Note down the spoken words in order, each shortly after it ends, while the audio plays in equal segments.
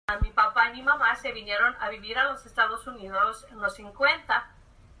Mi papá y mi mamá se vinieron a vivir a los Estados Unidos en los 50.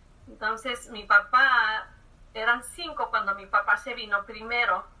 Entonces mi papá, eran 5 cuando mi papá se vino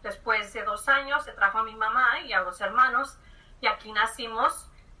primero. Después de 2 años se trajo a mi mamá y a los hermanos. Y aquí nacimos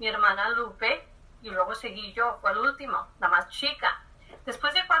mi hermana Lupe y luego seguí yo, fue el último, la más chica.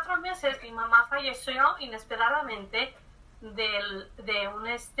 Después de 4 meses mi mamá falleció inesperadamente del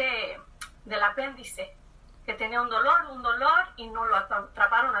apéndice, que tenía un dolor y no lo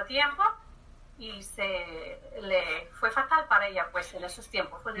atraparon a tiempo y le fue fatal para ella pues en esos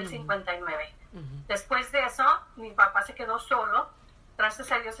tiempos, fue en el 59. Después de eso mi papá se quedó solo.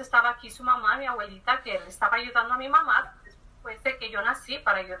 Gracias a Dios estaba aquí su mamá, mi abuelita, que le estaba ayudando a mi mamá después de que yo nací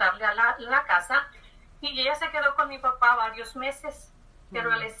para ayudarle a la casa, y ella se quedó con mi papá varios meses,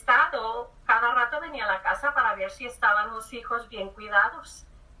 pero el Estado cada rato venía a la casa para ver si estaban los hijos bien cuidados,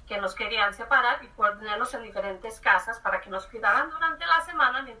 que nos querían separar y ponerlos en diferentes casas para que nos cuidaran durante la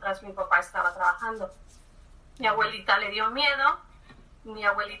semana mientras mi papá estaba trabajando. Mi abuelita le dio miedo, mi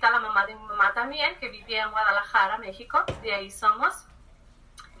abuelita, la mamá de mi mamá también, que vivía en Guadalajara, México, de ahí somos,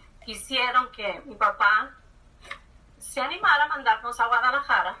 quisieron que mi papá se animara a mandarnos a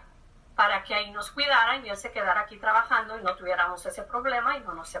Guadalajara para que ahí nos cuidaran y él se quedara aquí trabajando y no tuviéramos ese problema y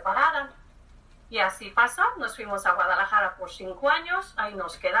no nos separaran. Y así pasó, nos fuimos a Guadalajara por 5 años, ahí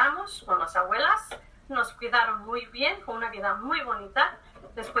nos quedamos con las abuelas, nos cuidaron muy bien, fue una vida muy bonita.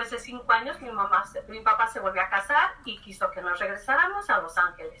 Después de 5 años mi papá se volvió a casar y quiso que nos regresáramos a Los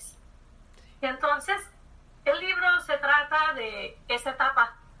Ángeles. Y entonces el libro se trata de esa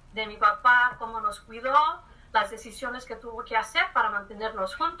etapa de mi papá, cómo nos cuidó, las decisiones que tuvo que hacer para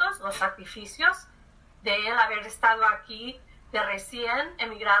mantenernos juntos, los sacrificios de él haber estado aquí de recién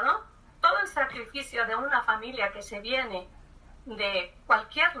emigrado, todo el sacrificio de una familia que se viene de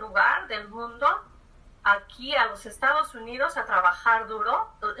cualquier lugar del mundo aquí a los Estados Unidos a trabajar duro,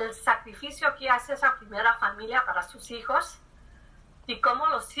 el sacrificio que hace esa primera familia para sus hijos y cómo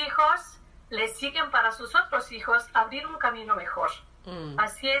los hijos le siguen para sus otros hijos abrir un camino mejor.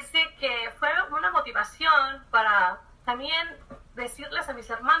 Así es de que fue una motivación para también decirles a mis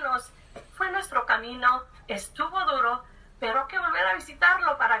hermanos, fue nuestro camino, estuvo duro, pero hay que volver a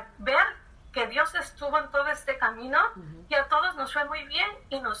visitarlo para ver que Dios estuvo en todo este camino y a todos nos fue muy bien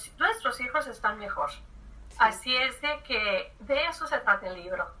y nuestros hijos están mejor. Sí. Así es de que de eso se trata el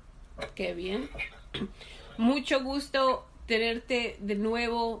libro. Qué bien. Mucho gusto tenerte de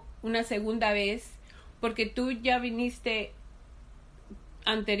nuevo una segunda vez, porque tú ya viniste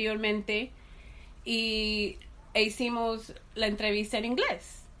anteriormente e hicimos la entrevista en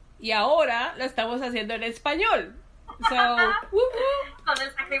inglés y ahora la estamos haciendo en español. Con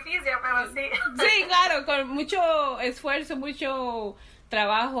el sacrificio, pero sí. Sí, claro, con mucho esfuerzo, mucho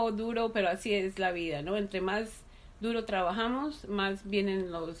trabajo duro, pero así es la vida, ¿no? Entre más duro trabajamos, más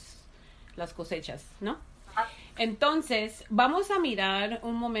vienen las cosechas, ¿no? Entonces, vamos a mirar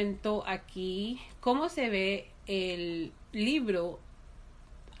un momento aquí cómo se ve el libro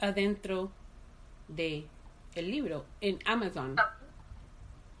adentro de el libro en Amazon.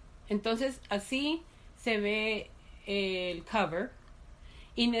 Entonces, así se ve el cover.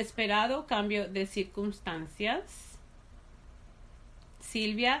 Inesperado cambio de circunstancias.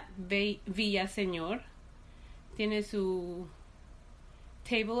 Silvia Villaseñor tiene su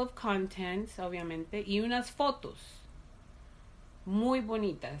table of contents, obviamente, y unas fotos muy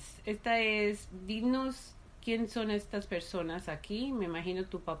bonitas. Dinos quién son estas personas aquí. Me imagino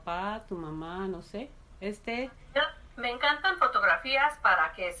tu papá, tu mamá, no sé. Me encantan fotografías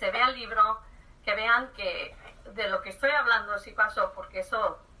para que se vea el libro, que vean que de lo que estoy hablando sí pasó, porque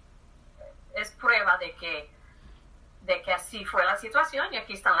eso es prueba de que así fue la situación y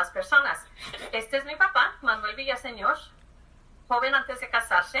aquí están las personas. Este es mi papá, Manuel Villaseñor, joven antes de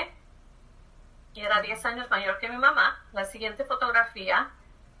casarse, y era 10 años mayor que mi mamá. La siguiente fotografía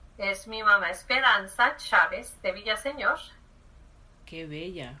es mi mamá Esperanza Chávez de Villaseñor. ¡Qué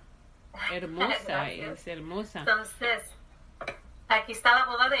bella! Hermosa, es hermosa. Entonces, aquí está la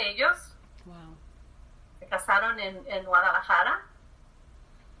boda de ellos. Wow. Se casaron en Guadalajara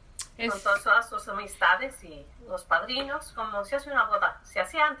con todas sus amistades y los padrinos, como se hace una boda, se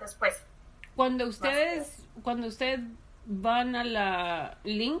hacía antes, pues. Cuando ustedes van a la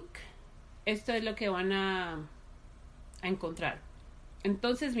link, esto es lo que van a encontrar.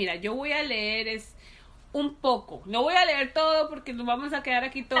 Entonces, mira, yo voy a leer un poco. No voy a leer todo porque nos vamos a quedar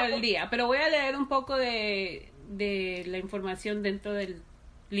aquí todo el día, pero voy a leer un poco de la información dentro del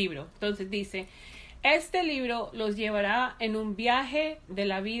libro. Entonces dice: este libro los llevará en un viaje de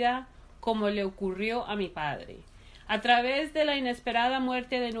la vida como le ocurrió a mi padre. A través de la inesperada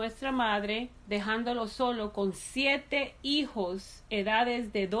muerte de nuestra madre, dejándolo solo con 7 hijos,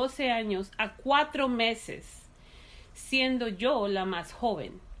 edades de 12 años a 4 meses, siendo yo la más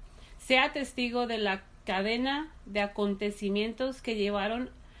joven. Sea testigo de la cadena de acontecimientos que llevaron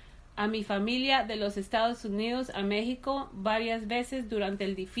a mi familia de los Estados Unidos a México varias veces durante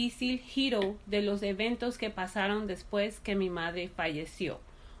el difícil giro de los eventos que pasaron después que mi madre falleció,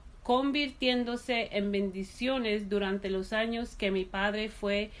 convirtiéndose en bendiciones durante los años que mi padre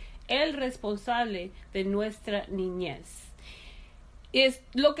fue el responsable de nuestra niñez. Es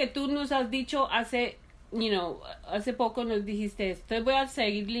lo que tú nos has dicho hace poco nos dijiste esto. Voy a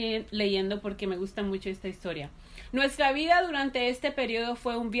seguir leyendo porque me gusta mucho esta historia. Nuestra vida durante este periodo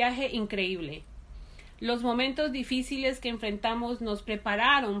fue un viaje increíble. Los momentos difíciles que enfrentamos nos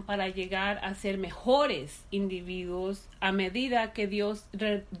prepararon para llegar a ser mejores individuos a medida que Dios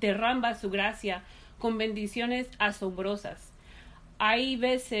derrama su gracia con bendiciones asombrosas. Hay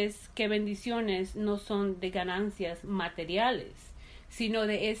veces que bendiciones no son de ganancias materiales, sino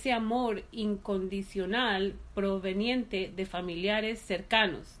de ese amor incondicional proveniente de familiares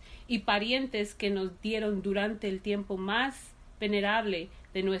cercanos y parientes que nos dieron durante el tiempo más venerable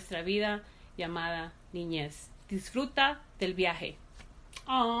de nuestra vida llamada niñez. Disfruta del viaje.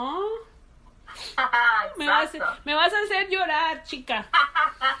 Oh, me vas a hacer llorar, chica.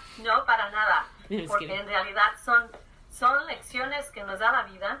 No, para nada, porque en realidad son lecciones que nos da la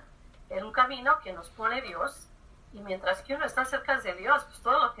vida en un camino que nos pone Dios, y mientras que uno está cerca de Dios, pues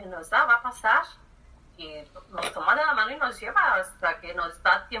todo lo que nos da va a pasar y nos toma de la mano y nos lleva hasta que nos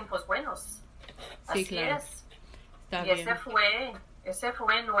da tiempos buenos. Sí, así claro. es. Está Y bien. ese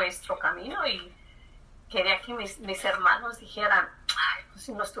fue nuestro camino, y quería que mis hermanos dijeran, ay, pues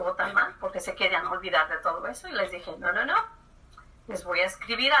si no estuvo tan mal, porque se querían olvidar de todo eso, y les dije, no, les voy a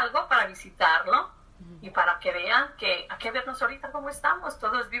escribir algo para visitarlo y para que vean que hay que vernos ahorita cómo estamos,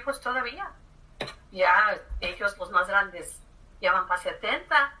 todos vivos todavía. Ya ellos, los más grandes, ya van para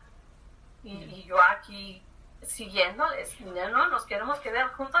 70 y yo aquí siguiéndoles. No, nos queremos quedar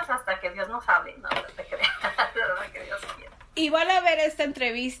juntos hasta que Dios nos hable. No te creas, que Dios quiera. Y van a ver esta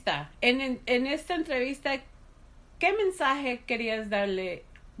entrevista. En esta entrevista, ¿qué mensaje querías darle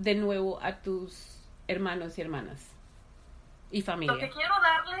de nuevo a tus hermanos y hermanas y familia? Lo que quiero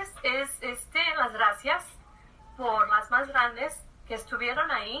darles es las gracias por las más grandes que estuvieron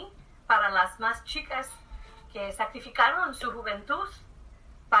ahí, para las más chicas que sacrificaron su juventud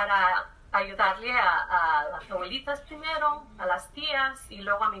para ayudarle a las abuelitas primero, a las tías, y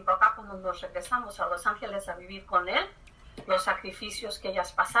luego a mi papá cuando nos regresamos a Los Ángeles a vivir con él, los sacrificios que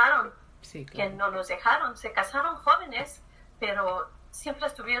ellas pasaron, Sí, claro. que no nos dejaron. Se casaron jóvenes, pero siempre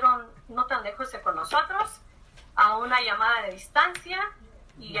estuvieron no tan lejos de con nosotros, a una llamada de distancia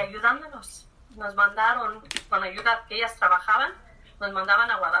y ayudándonos. Nos mandaron, con ayuda que ellas trabajaban, nos mandaban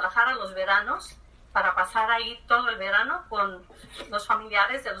a Guadalajara los veranos para pasar ahí todo el verano con los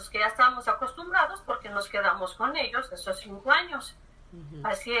familiares de los que ya estábamos acostumbrados, porque nos quedamos con ellos esos 5 años.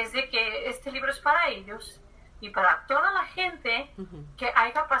 Así es de que este libro es para ellos y para toda la gente que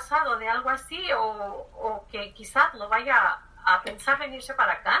haya pasado de algo así o que quizás lo vaya a pensar venirse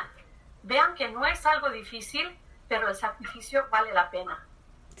para acá. Vean que no es algo difícil, pero el sacrificio vale la pena.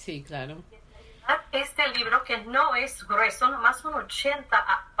 Sí, claro. Este libro, que no es grueso, nomás son 80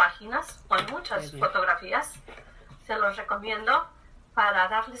 páginas con muchas fotografías, se los recomiendo para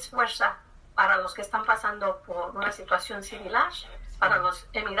darles fuerza para los que están pasando por una situación similar, para los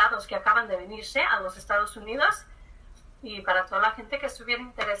emigrados que acaban de venirse a los Estados Unidos y para toda la gente que estuviera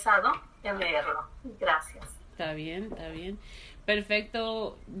interesado en leerlo. Gracias. Está bien.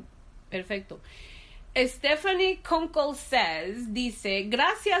 Perfecto. Stephanie Kunkel dice,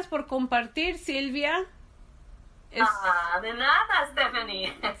 gracias por compartir, Silvia. De nada,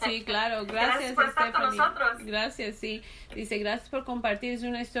 Stephanie. Sí, claro, Gracias por estar con nosotros. Gracias, sí. Dice, gracias por compartir, es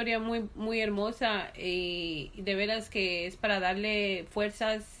una historia muy, muy hermosa y de veras que es para darle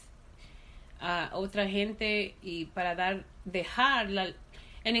fuerzas a otra gente y para dejar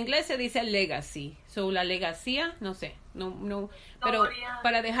en inglés se dice legacy, la legacía, no sé, no, pero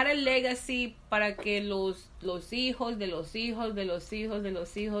para dejar el legacy para que los hijos de los hijos de los hijos de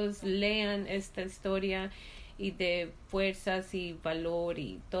los hijos lean esta historia y de fuerzas y valor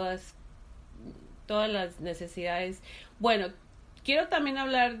y todas las necesidades. Bueno, quiero también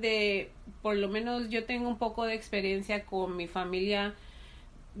hablar de, por lo menos yo tengo un poco de experiencia con mi familia,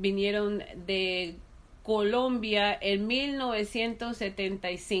 vinieron de Colombia en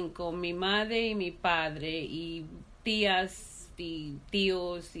 1975, mi madre y mi padre y tías y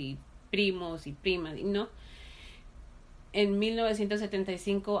tíos y primos y primas, ¿no? En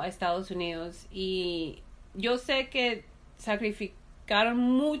 1975 a Estados Unidos y yo sé que sacrificaron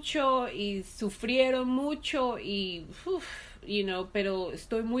mucho y sufrieron mucho y, pero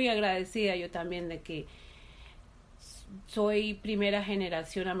estoy muy agradecida yo también de que soy primera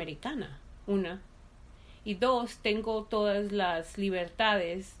generación americana, una. Y dos, tengo todas las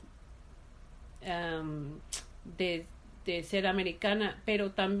libertades de, de ser americana,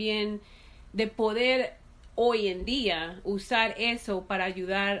 pero también de poder hoy en día usar eso para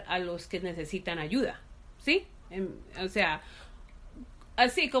ayudar a los que necesitan ayuda, ¿sí? O sea,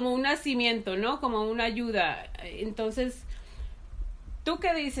 así como un nacimiento, ¿no? Como una ayuda. Entonces, ¿tú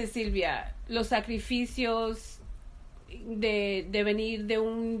qué dices, Silvia? Los sacrificios de venir de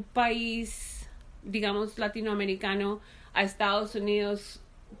un país, digamos, latinoamericano a Estados Unidos,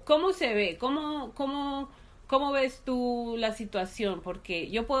 ¿cómo se ve? ¿Cómo ves tú la situación?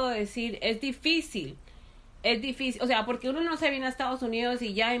 Porque yo puedo decir, es difícil, o sea, porque uno no se viene a Estados Unidos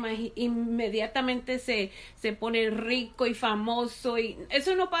y ya inmediatamente se pone rico y famoso, y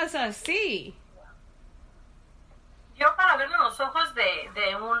eso no pasa así. Yo, para verlo en los ojos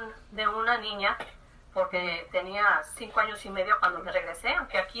de una niña, porque tenía 5 años y medio cuando me regresé,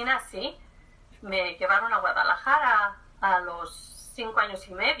 aunque aquí nací, me llevaron a Guadalajara a los 5 años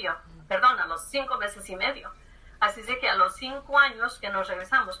y medio, perdón, a los 5 meses y medio. Así de que a los 5 años que nos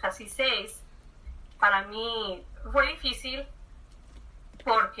regresamos, casi 6, para mí fue difícil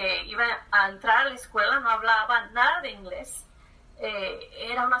porque iba a entrar a la escuela, no hablaba nada de inglés.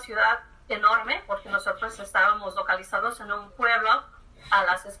 Era una ciudad enorme porque nosotros estábamos localizados en un pueblo a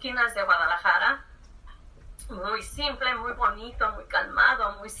las esquinas de Guadalajara, muy simple, muy bonito, muy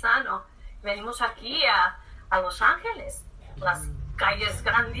calmado, muy sano. Venimos aquí a Los Ángeles, las calles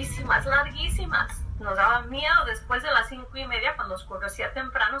grandísimas, larguísimas. Nos daba miedo después de las 5:30, cuando oscurecía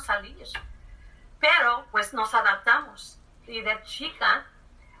temprano, salir. Pero pues nos adaptamos. Y de chica,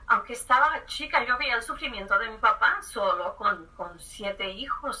 aunque estaba chica, yo veía el sufrimiento de mi papá solo con 7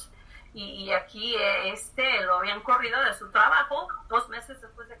 hijos. Y aquí lo habían corrido de su trabajo 2 meses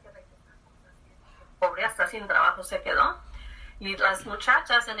después de que regresamos. Pobre, hasta sin trabajo se quedó. Y las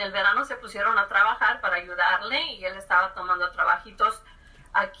muchachas en el verano se pusieron a trabajar para ayudarle, y él estaba tomando trabajitos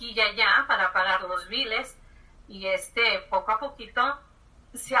aquí y allá para pagar los biles. Y poco a poquito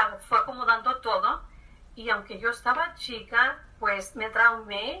se fue acomodando todo. Y aunque yo estaba chica, pues me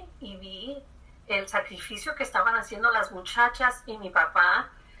traumé y vi el sacrificio que estaban haciendo las muchachas y mi papá.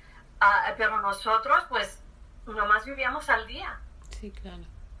 Pero nosotros, pues, nomás vivíamos al día. Sí, claro.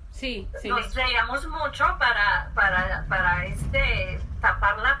 Sí. Nos reíamos mucho para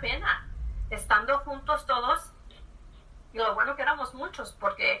tapar la pena, estando juntos todos. Y lo bueno que éramos muchos,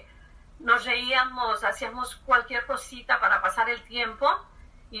 porque nos reíamos, hacíamos cualquier cosita para pasar el tiempo.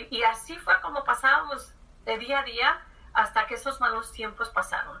 Y así fue como pasábamos de día a día hasta que esos malos tiempos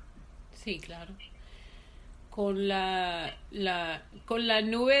pasaron. Sí, claro. Con la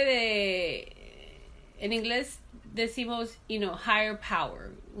nube de, en inglés decimos, higher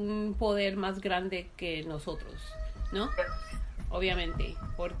power, un poder más grande que nosotros, ¿no? Obviamente,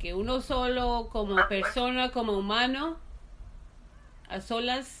 porque uno solo como persona, como humano, a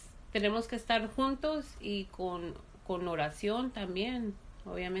solas tenemos que estar juntos, y con oración también,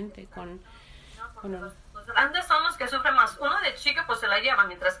 obviamente, Los grandes son los que sufren más. Uno de chico pues se la lleva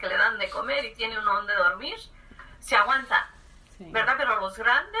mientras que le dan de comer y tiene uno donde dormir, se aguanta, sí, ¿verdad? Pero los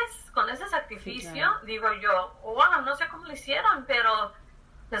grandes, con ese sacrificio, sí, claro, digo yo, wow, no sé cómo lo hicieron, pero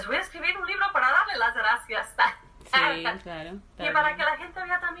les voy a escribir un libro para darle las gracias. Sí, claro. Y para que la gente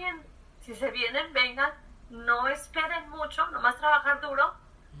vea también, si se vienen, vengan, no esperen mucho, nomás trabajar duro,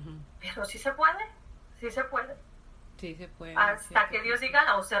 pero sí se puede, sí se puede. Sí, se puede. Hasta que Dios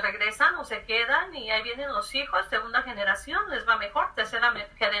diga, o se regresan o se quedan, y ahí vienen los hijos, segunda generación, les va mejor, tercera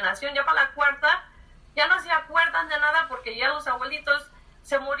generación, ya para la cuarta, ya no se acuerdan de nada porque ya los abuelitos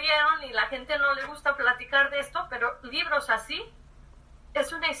se murieron y la gente no le gusta platicar de esto, pero libros así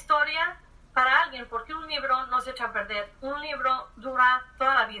es una historia para alguien, porque un libro no se echa a perder, un libro dura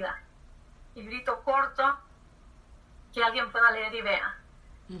toda la vida, librito corto que alguien pueda leer y vea.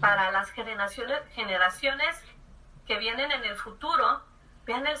 Para las generaciones que vienen en el futuro,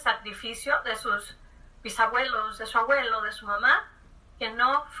 vean el sacrificio de sus bisabuelos, de su abuelo, de su mamá, que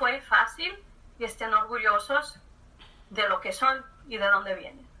no fue fácil, y estén orgullosos de lo que son y de dónde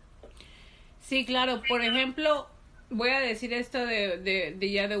vienen. Sí, claro. Por ejemplo, voy a decir esto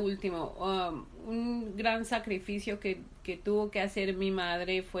de ya de último. Un gran sacrificio que tuvo que hacer mi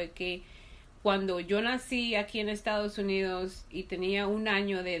madre fue que cuando yo nací aquí en Estados Unidos y tenía 1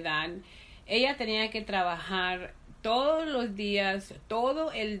 año de edad, ella tenía que trabajar todos los días,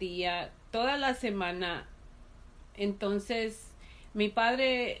 todo el día, toda la semana. Entonces, Mi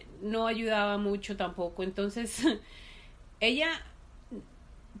padre no ayudaba mucho tampoco, entonces ella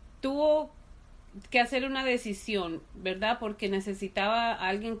tuvo que hacer una decisión, ¿verdad? Porque necesitaba a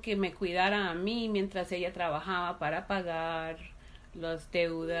alguien que me cuidara a mí mientras ella trabajaba para pagar las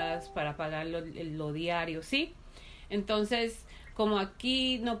deudas, para pagar lo diario, ¿sí? Entonces, como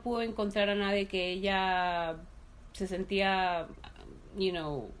aquí no pudo encontrar a nadie que ella se sentía,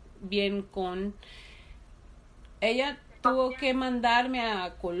 bien con, ella tuvo que mandarme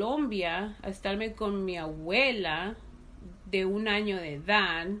a Colombia a estarme con mi abuela de 1 año de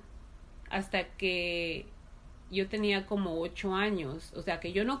edad hasta que yo tenía como 8 años. O sea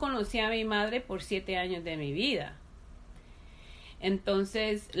que yo no conocía a mi madre por 7 años de mi vida.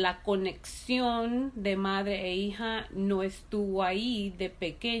 Entonces la conexión de madre e hija no estuvo ahí de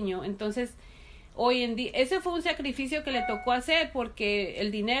pequeño. Entonces hoy en día, ese fue un sacrificio que le tocó hacer porque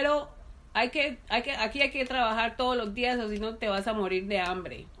el dinero aquí hay que trabajar todos los días o si no te vas a morir de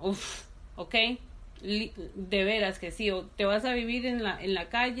hambre. Uf, ¿ok? De veras que sí, o te vas a vivir en la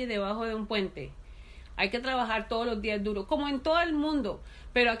calle debajo de un puente. Hay que trabajar todos los días duro, como en todo el mundo,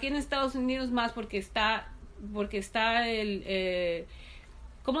 pero aquí en Estados Unidos más porque está el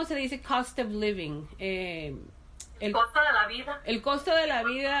 ¿cómo se dice? Cost of living. El costo de la vida. El costo de la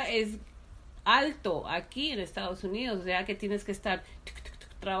vida es alto aquí en Estados Unidos, o sea que tienes que estar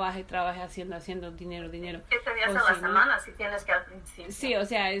trabaje haciendo dinero 7 días a la semana si tienes que al principio. Sí, o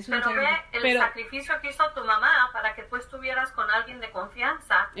sea, es un pero el sacrificio que hizo tu mamá para que tú estuvieras con alguien de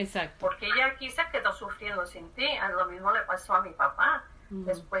confianza. Exacto. Porque ella aquí se quedó sufriendo sin ti. Lo mismo le pasó a mi papá.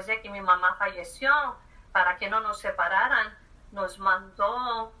 Después de que mi mamá falleció, para que no nos separaran, nos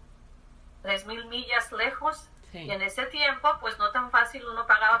mandó 3,000 millas lejos. Sí. Y en ese tiempo, pues no tan fácil uno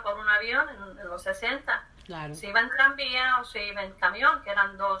pagaba por un avión en los 60. Claro. Se iba en tranvía o se iba en camión, que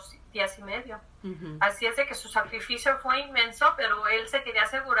eran 2 días y medio. Así es de que su sacrificio fue inmenso, pero él se quería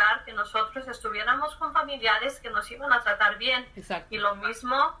asegurar que nosotros estuviéramos con familiares que nos iban a tratar bien. Exacto. Y lo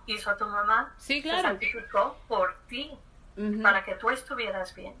mismo hizo tu mamá. Sí, claro. Se sacrificó por ti, para que tú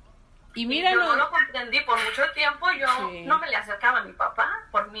estuvieras bien. Y mira, yo no lo comprendí por mucho tiempo. Yo no me le acercaba a mi papá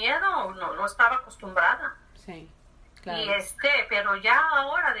por miedo, no estaba acostumbrada. Sí. Claro. Y pero ya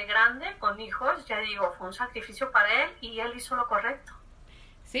ahora de grande, con hijos, ya digo, fue un sacrificio para él y él hizo lo correcto.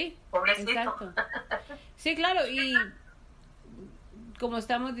 Sí, pobrecito. Exacto. Sí, claro, y como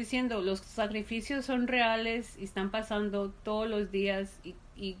estamos diciendo, los sacrificios son reales y están pasando todos los días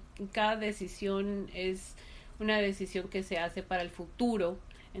y cada decisión es una decisión que se hace para el futuro.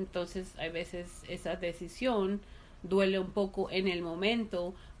 Entonces, a veces esa decisión duele un poco en el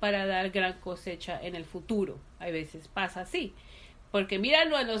momento para dar gran cosecha en el futuro. A veces pasa así. Porque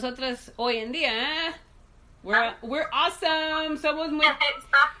míralo a nosotras hoy en día, ¿eh? We're awesome. Somos muy,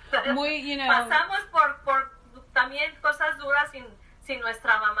 Pasamos por también cosas duras sin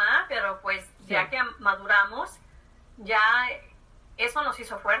nuestra mamá, pero pues ya que maduramos, ya eso nos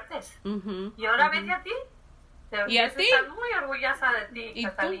hizo fuertes. Y ahora vete a ti. ¿Y a ti? Estar muy orgullosa de ti,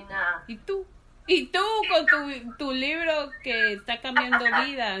 Catalina. ¿Y tú con tu libro que está cambiando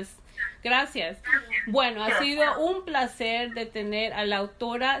vidas? Gracias. Bueno, ha sido un placer de tener a la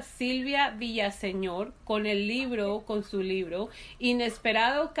autora Silvia Villaseñor con su libro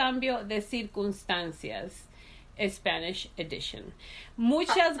Inesperado Cambio de Circunstancias, Spanish Edition.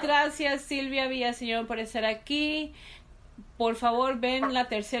 Muchas gracias, Silvia Villaseñor, por estar aquí. Por favor, ven la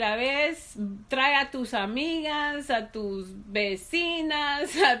tercera vez, trae a tus amigas, a tus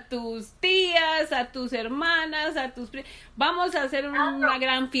vecinas, a tus tías, a tus hermanas, vamos a hacer una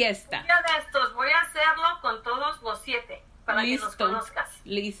gran fiesta. Un día de estos voy a hacerlo con todos los 7 para que nos conozcas.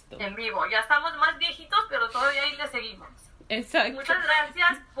 Listo. En vivo. Ya estamos más viejitos, pero todavía ahí le seguimos. Exacto. Muchas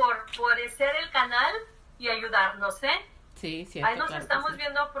gracias por ser el canal y ayudarnos, ¿eh? Sí, cierto. Ahí nos estamos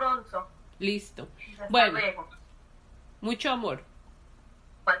viendo pronto. Listo. Hasta bueno. Luego. Mucho amor.